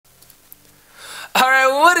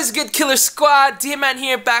is good, Killer Squad? D-Man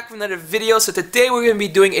here, back with another video. So today we're going to be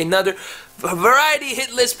doing another variety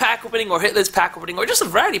hit list pack opening, or hit list pack opening, or just a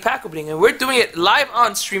variety pack opening, and we're doing it live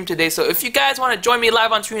on stream today. So if you guys want to join me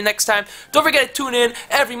live on stream next time, don't forget to tune in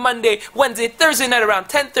every Monday, Wednesday, Thursday night around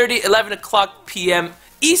 10:30, 11 o'clock p.m.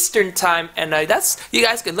 Eastern time, and that's, you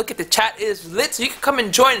guys can look at the chat, it is lit, so you can come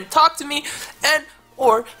and join and talk to me and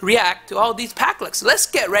or react to all these pack looks. So let's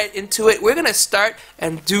get right into it. We're gonna start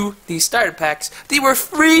and do these starter packs. They were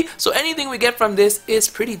free, so anything we get from this is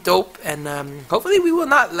pretty dope, and hopefully we will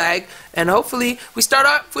not lag, and hopefully we start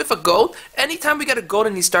off with a gold. Anytime we get a gold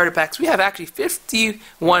in these starter packs, we have actually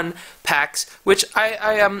 51 packs, which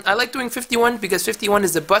I like doing 51 because 51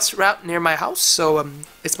 is the bus route near my house, so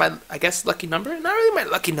it's my, I guess, lucky number. Not really my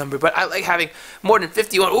lucky number, but I like having more than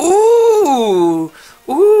 51. Ooh,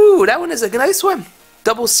 that one is a nice one.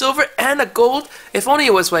 Double silver and a gold. If only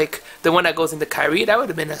it was like the one that goes into Kyrie, that would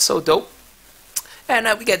have been so dope. And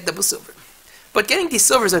we get double silver. But getting these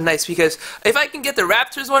silvers are nice because if I can get the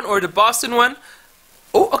Raptors one or the Boston one,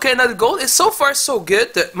 oh, okay, another gold. It's so far so good.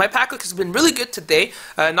 My pack look has been really good today.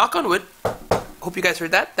 Knock on wood. Hope you guys heard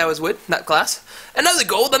that. That was wood, not glass. Another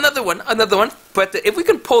gold, another one. But if we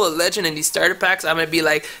can pull a legend in these starter packs, I'm gonna be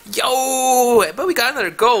like, yo! But we got another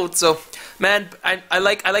gold, so man, I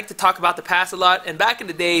like to talk about the past a lot. And back in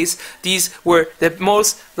the days, these were the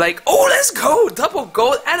most like, oh, let's go, double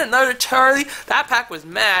gold and another Charlie. That pack was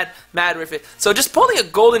mad worth it. So just pulling a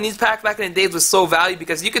gold in these packs back in the days was so valuable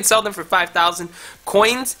because you can sell them for 5,000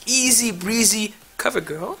 coins, easy breezy. Cover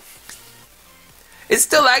girl. It's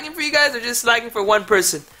still lagging for you guys, or just lagging for one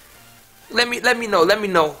person? Let me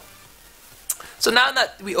know. So now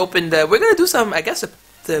that we opened, we're gonna do some, I guess,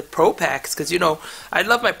 the pro packs, because you know I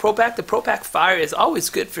love my pro pack. The pro pack fire is always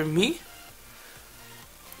good for me.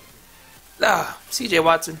 CJ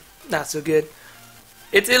Watson, not so good.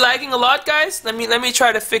 It's lagging a lot, guys. Let me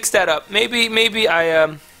try to fix that up. Maybe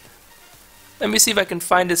I let me see if I can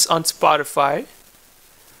find this on Spotify.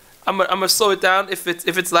 I'm gonna slow it down if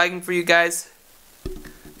it's lagging for you guys.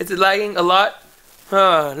 Is it lagging a lot?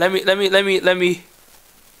 Let me.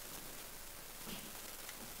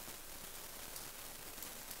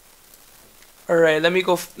 Alright, let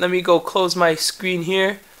me go close my screen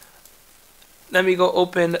here. Let me go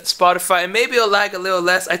open Spotify, and maybe it'll lag a little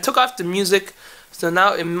less. I took off the music, so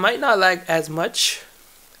now it might not lag as much.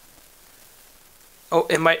 Oh,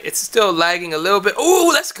 it's still lagging a little bit.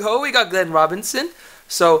 Oh, let's go. We got Glenn Robinson.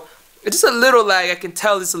 So it's just a little lag. I can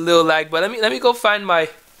tell it's a little lag, but let me go find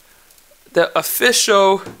the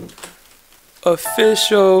official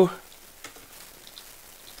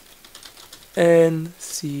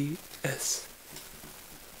NCS.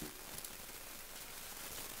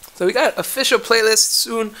 So we got official playlist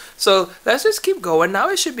soon. So let's just keep going. Now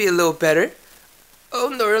it should be a little better. Oh,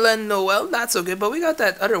 Norland Noel, not so good, but we got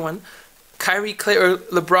that other one. Kyrie, Clay, or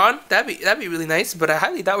LeBron. That'd be really nice. But I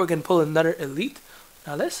highly doubt we're gonna pull another elite.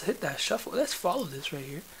 Now let's hit that shuffle. Let's follow this right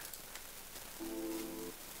here.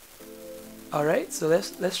 All right, so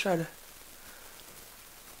let's try to.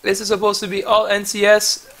 This is supposed to be all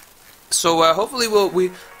NCS, so hopefully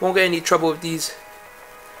we won't get any trouble with these.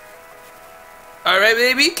 All right,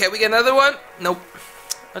 baby, can we get another one? Nope.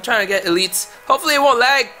 I'm trying to get elites. Hopefully it won't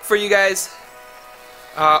lag for you guys.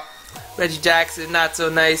 Reggie Jackson, not so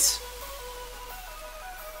nice.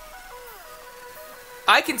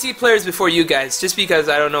 I can see players before you guys, just because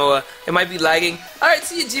I don't know. It might be lagging. All right,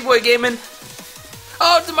 see you, G-Boy Gaming.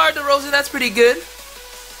 Oh, DeMar DeRozan, that's pretty good.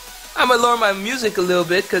 I'm gonna lower my music a little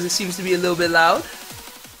bit because it seems to be a little bit loud.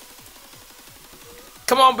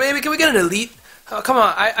 Come on, baby, can we get an elite? Oh, come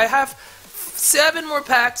on, I have 7 more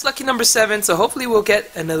packs, lucky number 7, so hopefully we'll get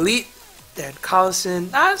an elite. Dan Collison,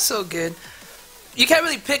 not so good. You can't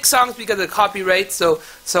really pick songs because of copyright, so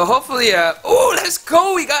hopefully, oh, let's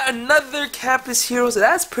go, we got another Campus Heroes, so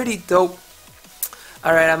that's pretty dope.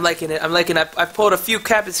 Alright, I'm liking it. I pulled a few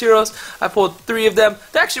Campus Heroes. I pulled 3 of them.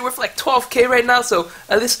 They're actually worth like 12K right now, so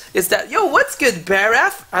at least it's that. Yo, what's good,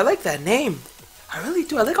 Baraf? I like that name. I really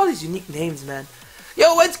do. I like all these unique names, man.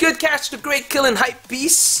 Yo, what's good, Cash the Great Killing Hype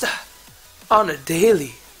Beast? On a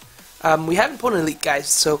daily. We haven't pulled an elite, guys,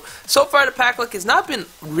 so far the pack luck has not been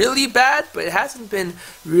really bad, but it hasn't been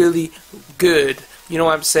really good. You know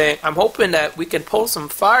what I'm saying? I'm hoping that we can pull some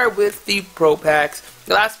fire with the pro packs.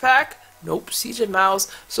 The last pack? Nope, CJ Miles.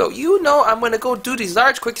 So you know I'm gonna go do these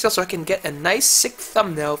large quick sales so I can get a nice sick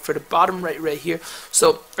thumbnail for the bottom right here.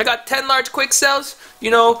 So I got 10 large quick sales.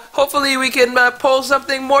 You know, hopefully we can pull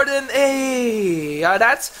something more than I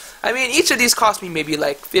mean, each of these cost me maybe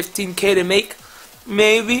like 15K to make,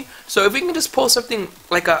 maybe. So if we can just pull something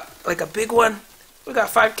like a big one, we got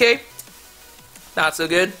 5K. Not so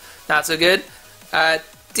good.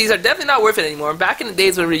 these are definitely not worth it anymore. Back in the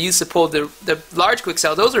days when we used to pull the large quick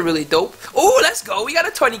sell, those are really dope. Oh, let's go. We got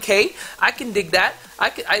a 20k. I can dig that.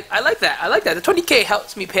 I like that. I like that. The 20k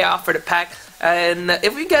helps me pay off for the pack. And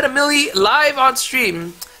if we get a milli live on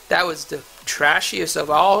stream, that was the trashiest of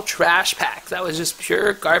all trash packs. That was just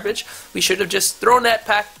pure garbage. We should have just thrown that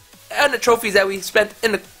pack and the trophies that we spent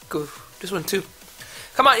in the... Ooh, this one too.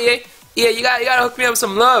 Come on, EA. EA, you gotta hook me up with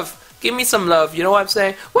some love. Give me some love. You know what I'm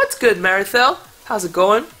saying? What's good, Marithel? How's it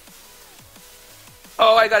going?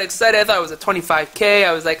 Oh, I got excited. I thought it was a 25k.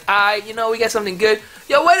 I was like, you know, we got something good.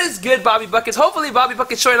 Yo, what is good, Bobby Buckets? Hopefully Bobby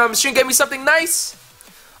Buckets showing on the stream. Get me something nice.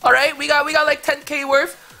 Alright, we got like 10k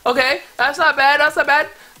worth. Okay, that's not bad. That's not bad.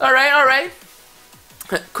 Alright.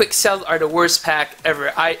 Quick sells are the worst pack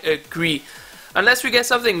ever. I agree. Unless we get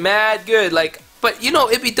something mad good, like, but you know,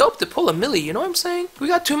 it'd be dope to pull a milli, you know what I'm saying? We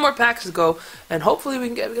got 2 more packs to go, and hopefully we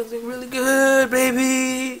can get something really good,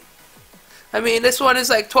 baby. I mean, this one is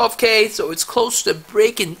like 12k, so it's close to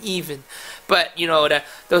breaking even. But, you know,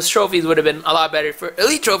 those trophies would have been a lot better for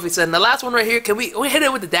elite trophies. And the last one right here, can we hit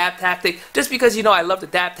it with the dab tactic? Just because, you know, I love the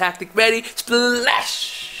dab tactic. Ready?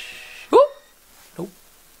 Splash! Whoop! Nope.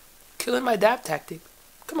 Killing my dab tactic.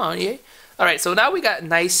 Come on, EA. Alright, so now we got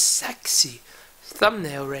nice, sexy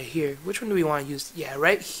thumbnail right here. Which one do we want to use? Yeah,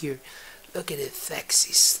 right here. Look at it,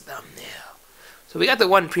 sexy thumbnail. So we got the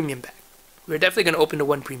 1 premium pack. We're definitely going to open the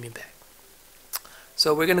 1 premium pack.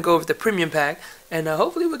 So we're going to go with the premium pack, and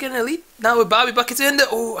hopefully we'll get an elite. Now with Bobby Buckets in the...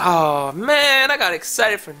 Oh, man, I got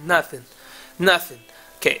excited for nothing.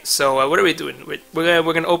 Okay, so what are we doing? We're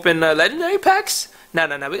gonna open legendary packs? No,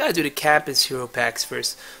 we gotta do the Campus Hero packs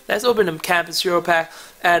first. Let's open them Campus Hero pack,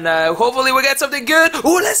 and hopefully we'll get something good.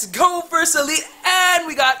 Oh, let's go, first elite, and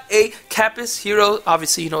we got a Campus Hero.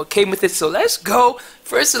 Obviously, you know, it came with it, so let's go.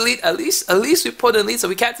 First elite, at least we pulled an elite, so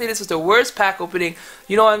we can't say this is the worst pack opening.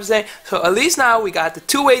 You know what I'm saying? So at least now we got the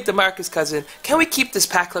 2-way DeMarcus Cousins. Can we keep this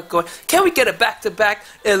pack luck going? Can we get a back-to-back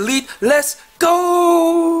elite? Let's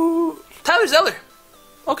go! Tyler Zeller.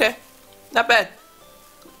 Okay, not bad.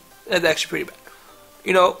 That's actually pretty bad.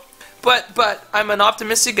 You know, but I'm an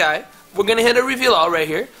optimistic guy. We're gonna hit a reveal all right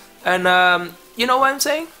here, and you know what I'm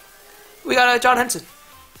saying? We got a John Henson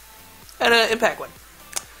and an impact one.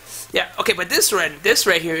 Yeah, okay, but this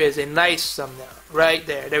right here is a nice thumbnail right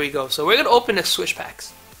there. There we go. So we're gonna open the switch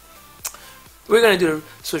packs. We're gonna do the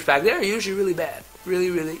switch pack. They're usually really bad,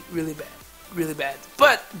 really bad.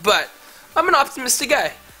 But I'm an optimistic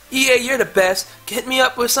guy. EA, you're the best. Get me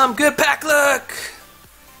up with some good pack luck.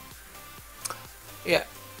 Yeah,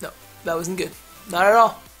 no, that wasn't good. Not at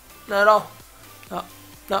all.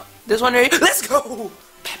 No. This one right here. Let's go!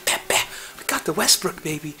 We got the Westbrook,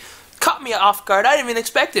 baby. Caught me off guard. I didn't even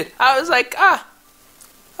expect it. I was like, that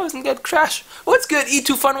wasn't good. Crash. What's good,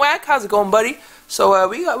 E2 Fun Whack? How's it going, buddy? So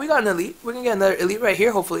we got an elite. We're gonna get another elite right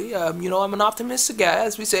here, hopefully. You know, I'm an optimistic guy,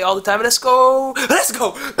 as we say all the time. Let's go!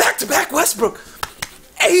 Back-to-back Westbrook!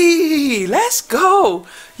 Hey, let's go!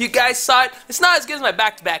 You guys saw it. It's not as good as my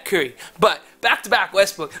back-to-back Curry, but back-to-back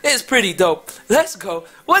Westbrook is pretty dope. Let's go.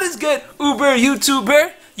 What is good, Uber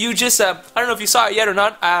YouTuber? You just, I don't know if you saw it yet or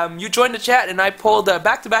not. You joined the chat and I pulled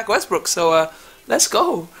back-to-back Westbrook. So, let's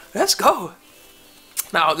go.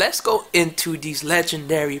 Now, let's go into these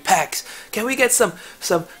legendary packs. Can we get some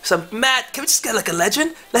Matt? Can we just get like a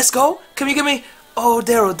legend? Let's go. Can you give me... Oh,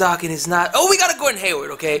 Daryl Dawkins is not... Oh, we got a Gordon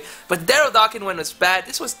Hayward, okay? But Daryl Dawkins one was bad.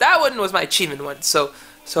 That one was my achievement one. So,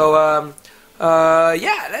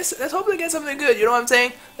 yeah, let's hopefully get something good. You know what I'm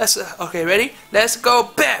saying? Let's okay, ready? Let's go.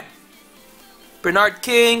 Bam. Bernard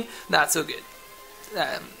King, not so good.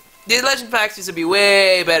 The legend packs used to be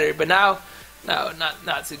way better, but now, no,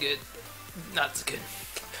 not so good. Not so good.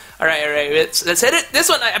 All right. Let's hit it. This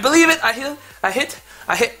one, I believe it. I hit.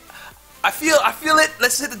 I feel it.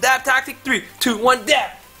 Let's hit the dab tactic. 3, 2, 1,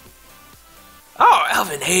 dab. Oh,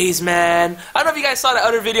 Elvin Hayes, man. I don't know if you guys saw the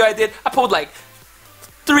other video I did. I pulled like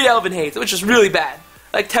 3 Elvin Hayes, which is really bad.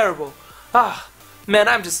 Like, terrible. Man,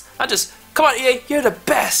 I'm just, come on, EA, you're the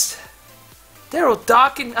best. Daryl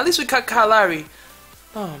Dawkins, at least we cut Kyle Lowry.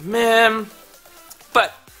 Oh, man.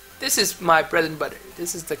 But this is my bread and butter.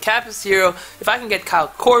 This is the Campus Hero. If I can get Kyle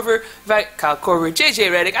Korver, JJ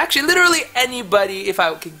Redick, actually literally anybody, if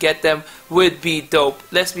I could get them, would be dope.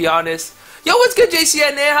 Let's be honest. Yo, what's good,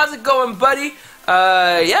 JCNA? How's it going, buddy?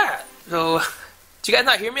 Yeah. So, do you guys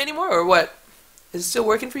not hear me anymore, or what? Is it still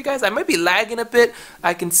working for you guys? I might be lagging a bit.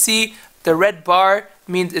 I can see the red bar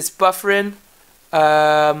means it's buffering.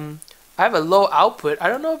 I have a low output. I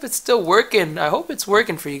don't know if it's still working. I hope it's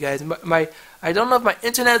working for you guys. I don't know if my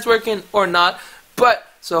internet's working or not. But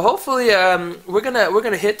so hopefully we're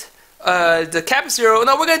gonna hit the Kappa Zero.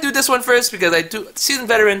 No, we're gonna do this one first because I do seasoned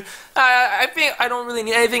veteran. I think I don't really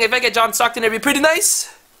need anything. If I get John Stockton, it'd be pretty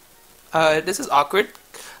nice. This is awkward.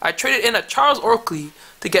 I traded in a Charles Oakley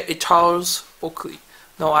to get a Charles Oakley.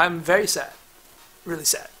 No, I'm very sad. Really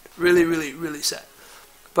sad. Really, really, really sad.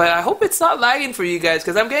 But I hope it's not lagging for you guys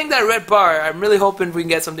because I'm getting that red bar. I'm really hoping we can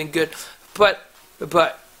get something good. But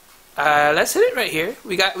let's hit it right here.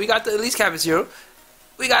 We got the Elite Kappa Zero.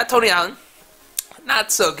 We got Tony Allen.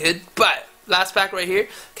 Not so good, but last pack right here.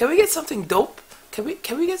 Can we get something dope? Can we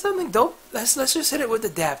get something dope? Let's just hit it with the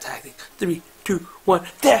dab tactic. 3, 2, 1,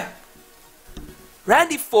 dab.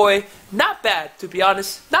 Randy Foye, not bad to be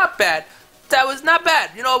honest. Not bad. That was not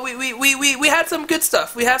bad. You know, we had some good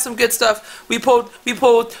stuff. We had some good stuff. We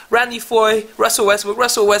pulled Randy Foye, Russell Westbrook,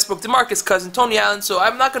 DeMarcus Cousins, Tony Allen. So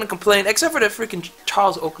I'm not gonna complain, except for the freaking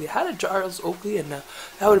Charles Oakley. I had a Charles Oakley, and that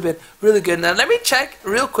would have been really good. Now let me check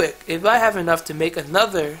real quick if I have enough to make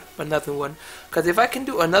another one. Because if I can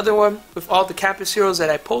do another one with all the Kappa Zeros that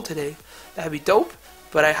I pulled today, that'd be dope.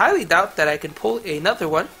 But I highly doubt that I can pull another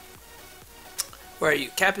one. Where are you,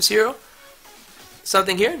 Kappa Zero?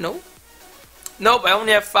 Something here? No. Nope, I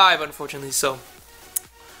only have 5, unfortunately. So,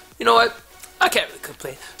 you know what? I can't really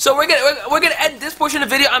complain. So we're gonna end this portion of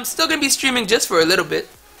the video. I'm still gonna be streaming just for a little bit,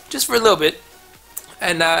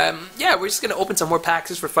 and yeah, we're just gonna open some more packs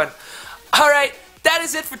just for fun. All right, that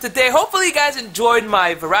is it for today. Hopefully, you guys enjoyed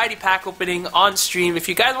my variety pack opening on stream. If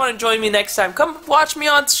you guys want to join me next time, come watch me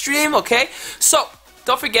on stream. Okay? So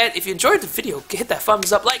don't forget, if you enjoyed the video, hit that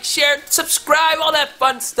thumbs up, like, share, subscribe, all that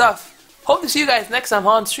fun stuff. Hope to see you guys next time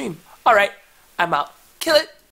on stream. All right. I'm out. Kill it.